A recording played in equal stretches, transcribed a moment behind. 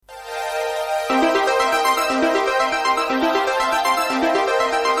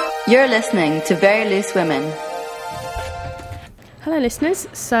You're listening to Very Loose Women. Hello listeners,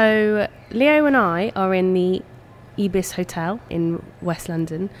 so Leo and I are in the Ibis Hotel in West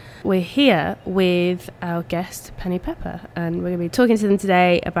London. We're here with our guest Penny Pepper, and we're going to be talking to them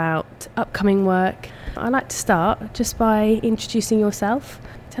today about upcoming work. I'd like to start just by introducing yourself.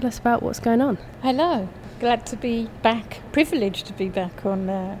 Tell us about what's going on. Hello, glad to be back, privileged to be back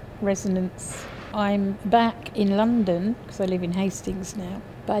on Resonance. I'm back in London because I live in Hastings now,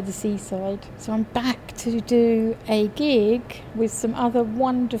 by the seaside. So I'm back to do a gig with some other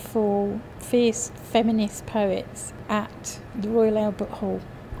wonderful, fierce feminist poets at the Royal Albert Hall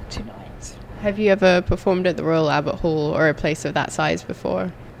tonight. Have you ever performed at the Royal Albert Hall or a place of that size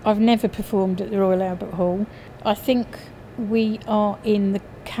before? I've never performed at the Royal Albert Hall. I think we are in the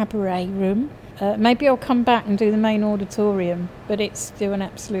cabaret room. Maybe I'll come back and do the main auditorium, but it's still an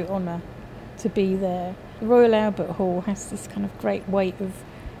absolute honour to be there. The Royal Albert Hall has this kind of great weight of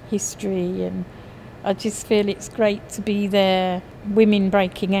history, and I just feel it's great to be there. Women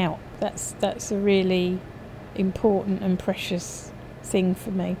breaking out, that's a really important and precious thing for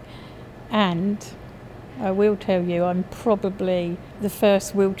me. And I will tell you, I'm probably the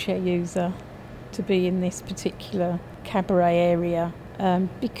first wheelchair user to be in this particular cabaret area,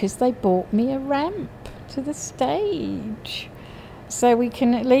 because they bought me a ramp to the stage. So we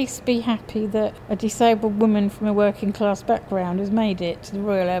can at least be happy that a disabled woman from a working class background has made it to the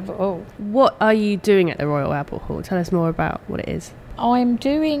Royal Albert Hall. What are you doing at the Royal Albert Hall? Tell us more about what it is. I'm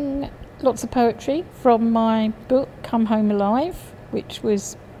doing lots of poetry from my book Come Home Alive, which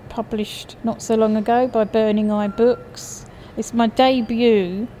was published not so long ago by Burning Eye Books. It's my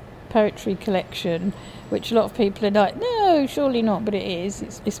debut poetry collection, which a lot of people are like, no, surely not, but it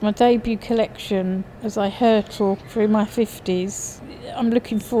is. It's my debut collection as I hurtle through my 50s. I'm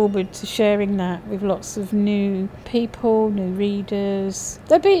looking forward to sharing that with lots of new people, new readers.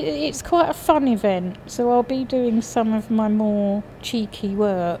 It's quite a fun event, so I'll be doing some of my more cheeky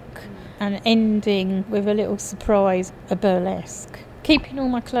work and ending with a little surprise, a burlesque. Keeping all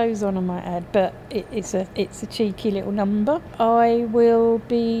my clothes on, I might add, but it's a cheeky little number. I will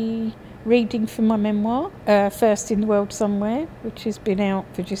be reading from my memoir, First in the World Somewhere, which has been out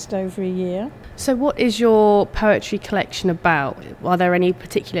for just over a year. So what is your poetry collection about? Are there any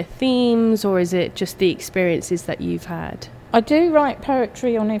particular themes, or is it just the experiences that you've had? I do write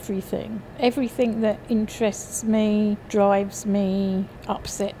poetry on everything. Everything that interests me, drives me,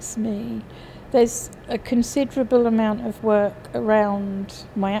 upsets me. There's a considerable amount of work around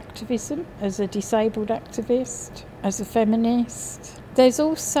my activism as a disabled activist, as a feminist. There's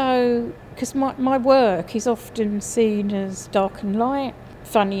also, because my work is often seen as dark and light,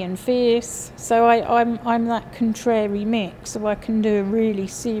 funny and fierce, so I'm that contrary mix, so I can do a really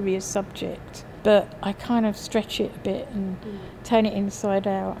serious subject, but I kind of stretch it a bit and turn it inside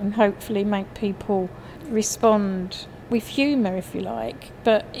out and hopefully make people respond with humour, if you like,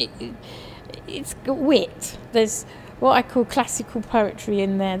 but it's got wit. There's what I call classical poetry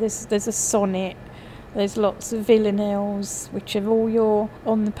in there. There's a sonnet. There's lots of villanelles, which are all your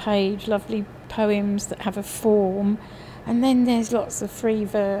on the page lovely poems that have a form, and then there's lots of free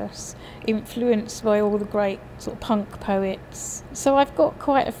verse influenced by all the great sort of punk poets. So I've got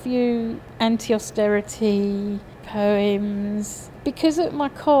quite a few anti-austerity poems, because at my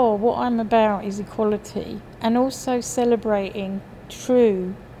core what I'm about is equality and also celebrating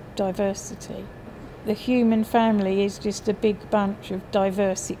true diversity. The human family is just a big bunch of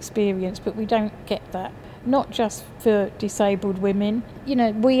diverse experience, but we don't get that. Not just for disabled women. You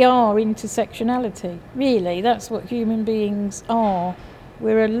know, we are intersectionality. Really, that's what human beings are.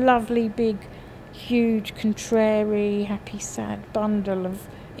 We're a lovely, big, huge, contrary, happy, sad bundle of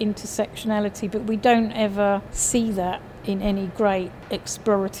intersectionality, but we don't ever see that in any great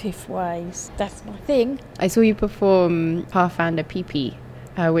explorative ways. That's my thing. I saw you perform Parfander Pee-Pee,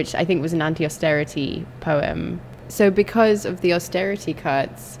 which I think was an anti-austerity poem. So because of the austerity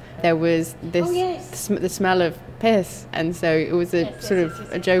cuts, there was this the smell of piss, and so it was a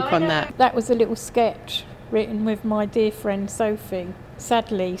a joke on that. That was a little sketch written with my dear friend Sophie.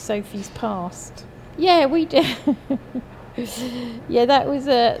 Sadly, Sophie's passed. Yeah, we did. Yeah, that was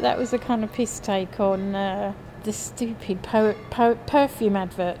a kind of piss take on the stupid perfume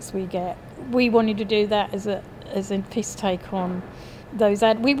adverts we get. We wanted to do that as a piss take on those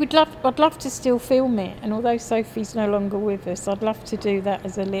I'd love to still film it, and although Sophie's no longer with us, I'd love to do that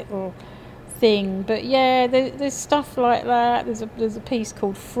as a little thing. But yeah, there's stuff like that. There's a piece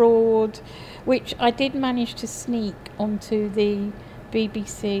called Fraud, which I did manage to sneak onto the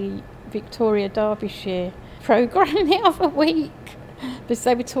BBC Victoria Derbyshire programme the other week, because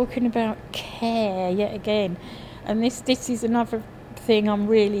they were talking about care yet again, and this is another thing I'm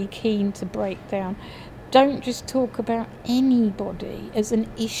really keen to break down. Don't just talk about anybody as an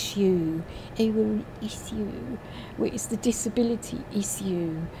issue. Issue. It's the disability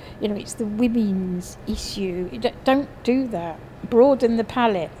issue. It's the women's issue. Don't do that. Broaden the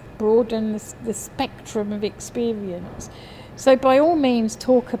palette. Broaden the spectrum of experience. So by all means,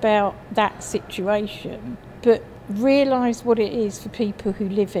 talk about that situation, but realise what it is for people who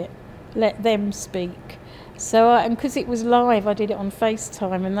live it. Let them speak. So, and because it was live, I did it on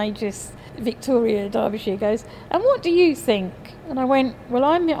FaceTime, and Victoria Derbyshire goes, "And what do you think?" And I went, "Well,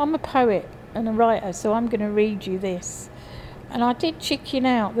 I'm a poet and a writer, so I'm going to read you this." And I did chicken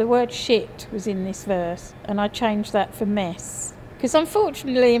out. The word shit was in this verse, and I changed that for mess. Because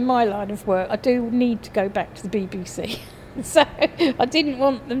unfortunately, in my line of work, I do need to go back to the BBC. So I didn't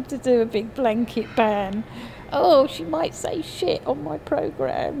want them to do a big blanket ban. Oh, she might say shit on my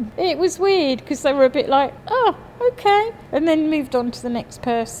programme. It was weird because they were a bit like, oh, okay. And then moved on to the next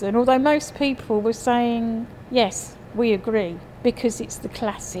person. Although most people were saying, yes, we agree. Because it's the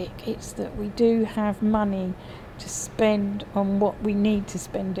classic. It's that we do have money to spend on what we need to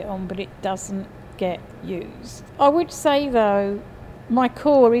spend it on, but it doesn't get used. I would say, though, my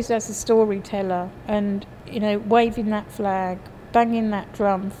core is as a storyteller and, waving that flag, banging that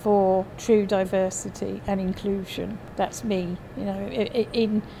drum for true diversity and inclusion. That's me,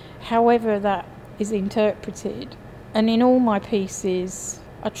 in however that is interpreted. And in all my pieces,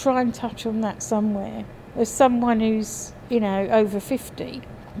 I try and touch on that somewhere. As someone who's, over 50,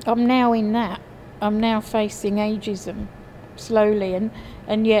 I'm now in that. I'm now facing ageism slowly.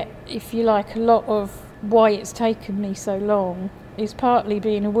 And yet, if you like, a lot of why it's taken me so long is partly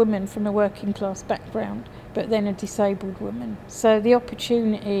being a woman from a working class background, but then a disabled woman. So the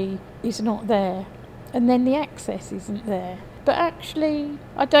opportunity is not there, and then the access isn't there. But actually,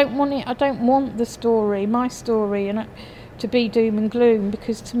 I don't want it. I don't want the story, my story, to be doom and gloom,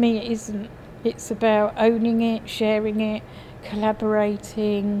 because to me it isn't. It's about owning it, sharing it,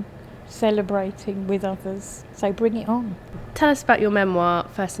 collaborating, celebrating with others. So bring it on. Tell us about your memoir,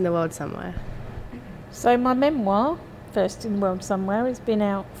 First in the World Somewhere. So my memoir, First in the World Somewhere, has been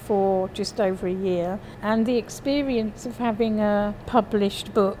out for just over a year, and the experience of having a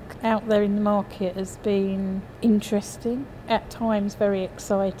published book out there in the market has been interesting, at times very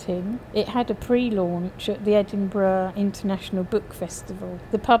exciting. It had a pre-launch at the Edinburgh International Book Festival.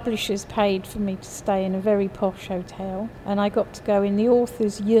 The publishers paid for me to stay in a very posh hotel, and I got to go in the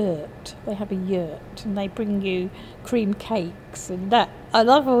author's yurt. They have a yurt and they bring you cream cakes and that. I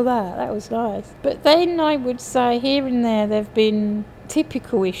love all that. That was nice. But then I would say here and there have been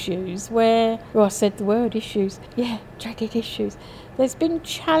typical issues where, I said the word issues. Yeah, dreaded issues. There's been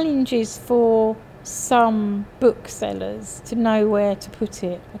challenges for some booksellers to know where to put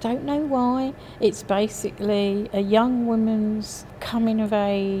it. I don't know why. It's basically a young woman's coming of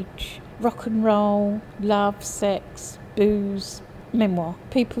age, rock and roll, love, sex, booze memoir.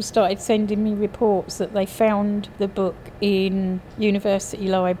 People started sending me reports that they found the book in university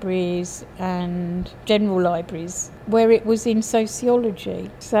libraries and general libraries where it was in sociology.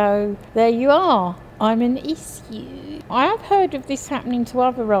 So there you are. I'm an issue. I have heard of this happening to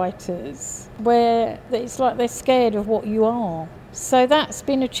other writers where it's like they're scared of what you are. So that's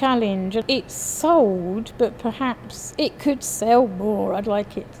been a challenge. It's sold, but perhaps it could sell more. I'd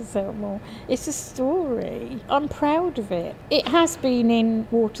like it to sell more. It's a story. I'm proud of it. It has been in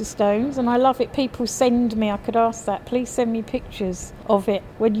Waterstones, and I love it. People send me, I could ask that, please send me pictures of it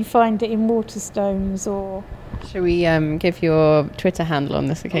when you find it in Waterstones or... Shall we give your Twitter handle on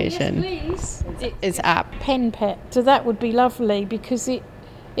this occasion? Oh, yes, please. It's app. Pen Pet. So that would be lovely because it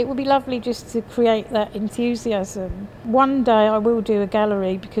would be lovely just to create that enthusiasm. One day I will do a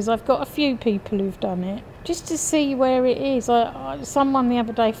gallery because I've got a few people who've done it, just to see where it is. Someone the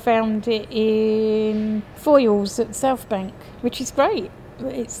other day found it in Foyles at South Bank, which is great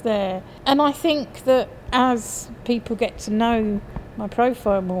that it's there. And I think that as people get to know my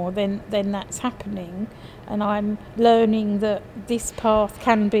profile more, then that's happening. And I'm learning that this path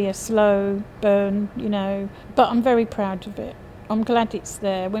can be a slow burn, but I'm very proud of it. I'm glad it's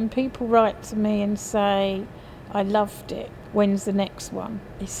there. When people write to me and say, I loved it, when's the next one?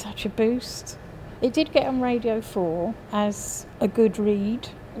 It's such a boost. It did get on Radio 4 as a good read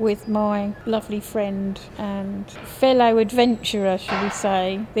with my lovely friend and fellow adventurer, shall we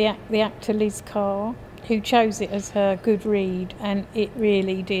say, the actor Liz Carr, who chose it as her good read, and it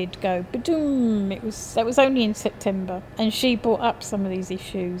really did go ba-doom. That was only in September, and she brought up some of these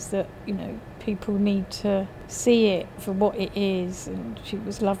issues that people need to see it for what it is, and she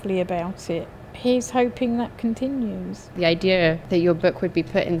was lovely about it. Here's hoping that continues. The idea that your book would be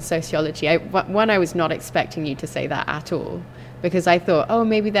put in sociology, I was not expecting you to say that at all. because I thought, oh,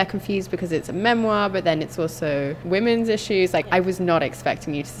 maybe they're confused because it's a memoir, but then it's also women's issues. Like, I was not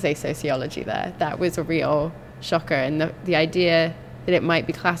expecting you to say sociology there. That was a real shocker. And the idea that it might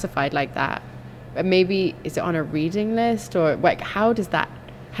be classified like that, but maybe is it on a reading list, or like, how does that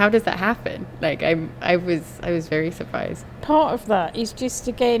happen? Like, I was very surprised. Part of that is just,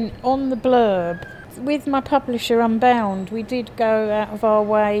 again, on the blurb. With my publisher Unbound, we did go out of our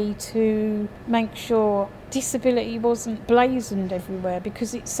way to make sure disability wasn't blazoned everywhere,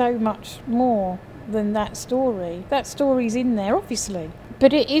 because it's so much more than that story. That story's in there, obviously,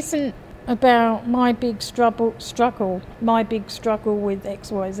 but it isn't about my big struggle with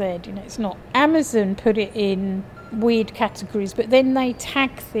XYZ. You know, it's not. Amazon put it in weird categories, but then they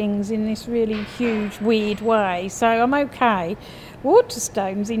tag things in this really huge, weird way. So I'm okay.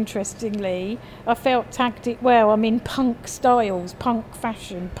 Waterstones, interestingly, I felt tagged it well. I'm in punk styles, punk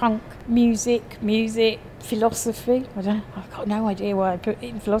fashion, punk music, philosophy. I've got no idea why I put it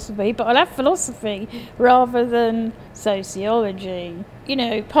in philosophy, but I'll have philosophy rather than sociology. You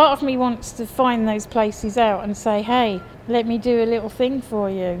know, part of me wants to find those places out and say, hey, let me do a little thing for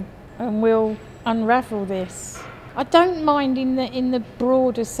you and we'll unravel this. I don't mind in the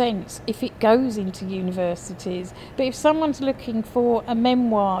broader sense if it goes into universities, but if someone's looking for a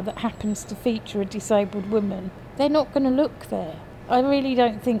memoir that happens to feature a disabled woman, they're not going to look there. I really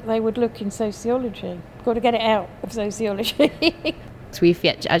don't think they would look in sociology. Got to get it out of sociology. So we've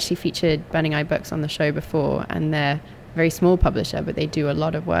actually featured Burning Eye Books on the show before, and they're a very small publisher, but they do a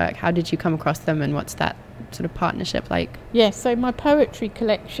lot of work. How did you come across them, and what's that sort of partnership like? Yes, so my poetry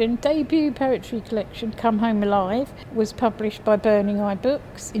collection, debut poetry collection, Come Home Alive, was published by Burning Eye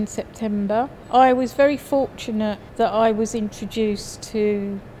Books in September. I was very fortunate that I was introduced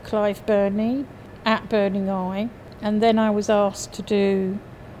to Clive Burney at Burning Eye, and then I was asked to do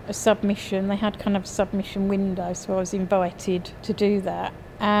a submission. They had kind of a submission window, so I was invited to do that,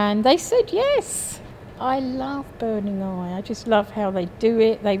 and they said yes. I love Burning Eye. I just love how they do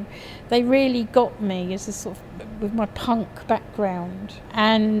it. They really got me as a sort of, with my punk background.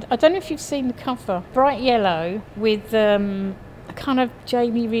 And I don't know if you've seen the cover, bright yellow with a kind of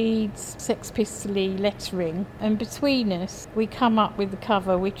Jamie Reed's Sex Pistol-y lettering. And between us, we come up with the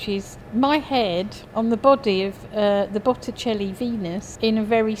cover, which is my head on the body of the Botticelli Venus in a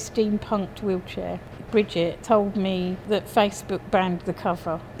very steampunked wheelchair. Bridget told me that Facebook banned the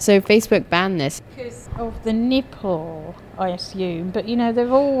cover. So Facebook banned this? Because of the nipple, I assume. But, you know,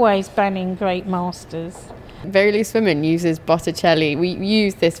 they're always banning great masters. Very Loose Women uses Botticelli. We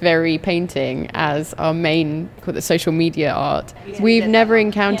use this very painting as our main, called the social media art. Yeah, we've never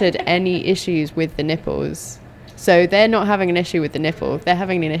encountered any issues with the nipples. So they're not having an issue with the nipple. They're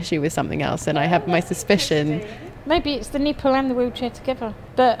having an issue with something else. And I have my suspicion. Maybe it's the nipple and the wheelchair together.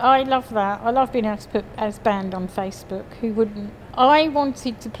 But I love that. I love being able to put as banned on Facebook. Who wouldn't? I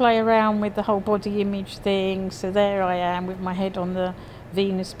wanted to play around with the whole body image thing. So there I am with my head on the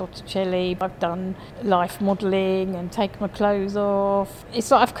Venus Botticelli. I've done life modelling and taken my clothes off.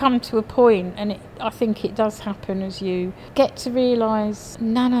 It's like I've come to a point, and I think it does happen as you get to realise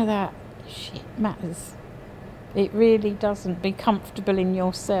none of that shit matters. It really doesn't. Be comfortable in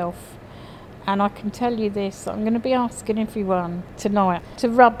yourself. And I can tell you this, I'm going to be asking everyone tonight to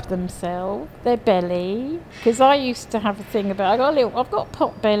rub themselves, their belly, because I used to have a thing about, I've got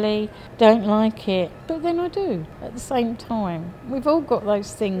pot belly, don't like it, but then I do at the same time. We've all got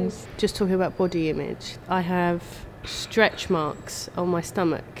those things. Just talking about body image, I have stretch marks on my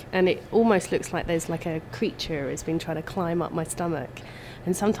stomach, and it almost looks like there's like a creature has been trying to climb up my stomach.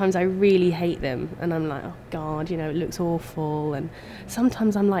 And sometimes I really hate them, and I'm like, oh God, you know, it looks awful. And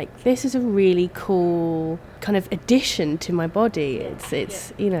sometimes I'm like, this is a really cool kind of addition to my body.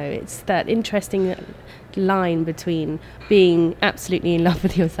 It's you know, it's that interesting line between being absolutely in love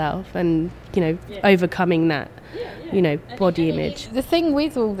with yourself and, you know, overcoming that, you know, body image. The thing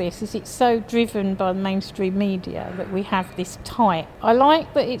with all this is it's so driven by the mainstream media that we have this type. I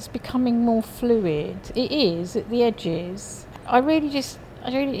like that it's becoming more fluid. It is at the edges.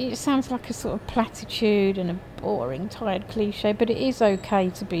 It sounds like a sort of platitude and a boring, tired cliche, but it is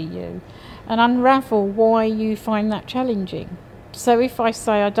okay to be you and unravel why you find that challenging. So if I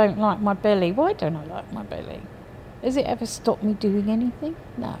say I don't like my belly, why don't I like my belly? Has it ever stopped me doing anything?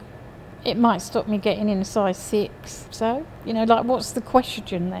 No. It might stop me getting in a size 6. So, you know, like, what's the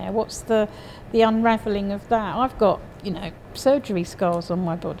question there? What's the unravelling of that? I've got, you know, surgery scars on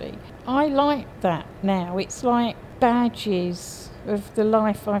my body. I like that now. It's like badges of the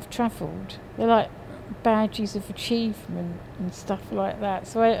life I've travelled. They're like badges of achievement and stuff like that.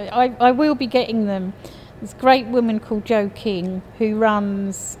 So I will be getting them. There's a great woman called Jo King who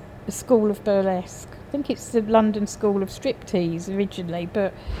runs a school of burlesque, think it's the London School of Striptease originally,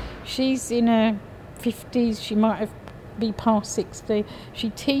 but she's in her 50s, she might be past 60. She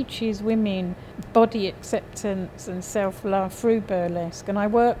teaches women body acceptance and self-love through burlesque, and I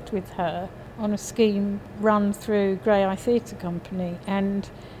worked with her on a scheme run through Grey Eye Theatre Company, and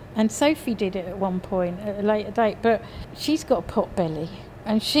Sophie did it at one point at a later date, but she's got a pot belly,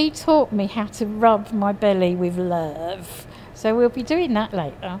 and she taught me how to rub my belly with love. So we'll be doing that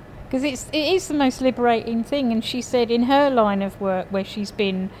later, because it is the most liberating thing. And she said in her line of work, where she's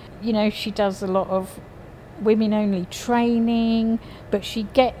been, she does a lot of women-only training, but she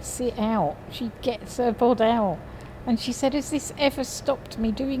gets it out. She gets her bod out. And she said, has this ever stopped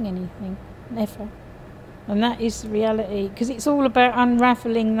me doing anything? Never. And that is reality, because it's all about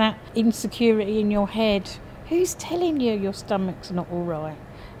unravelling that insecurity in your head. Who's telling you your stomach's not all right?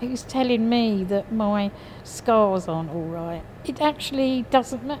 Who's telling me that my scars aren't all right? It actually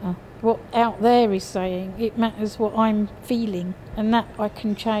doesn't matter what out there is saying. It matters what I'm feeling, and that I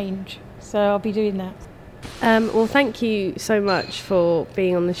can change. So I'll be doing that. Well, thank you so much for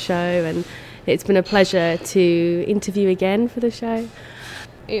being on the show, and it's been a pleasure to interview again for the show.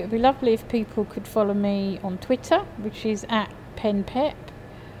 It would be lovely if people could follow me on Twitter, which is @PenPep.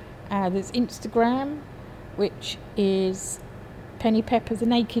 There's Instagram, which is Penny Pepper the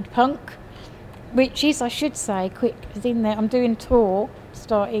Naked Punk, which is, I should say, quick, is in there. I'm doing a tour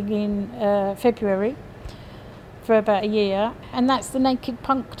starting in February for about a year, and that's the Naked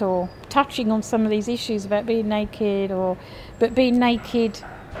Punk tour, touching on some of these issues about being naked, but being naked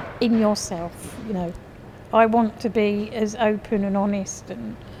in yourself. I want to be as open and honest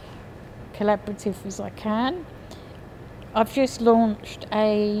and collaborative as I can. I've just launched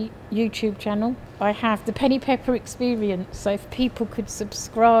a YouTube channel. I have the Penny Pepper Experience, so if people could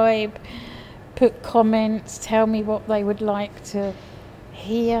subscribe, put comments, tell me what they would like to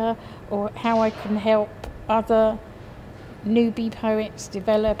hear or how I can help other newbie poets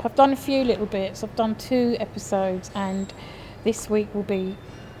develop. I've done a few little bits. I've done 2 episodes, and this week will be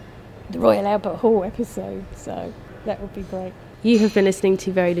the Royal Albert Hall episode, so that would be great. You have been listening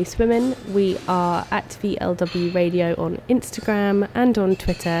to Very Loose Women. We are at VLW Radio on Instagram and on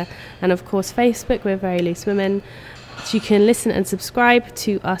Twitter, and of course Facebook. We're Very Loose Women. So you can listen and subscribe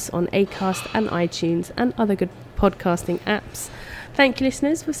to us on Acast and iTunes and other good podcasting apps. Thank you,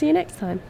 listeners. We'll see you next time.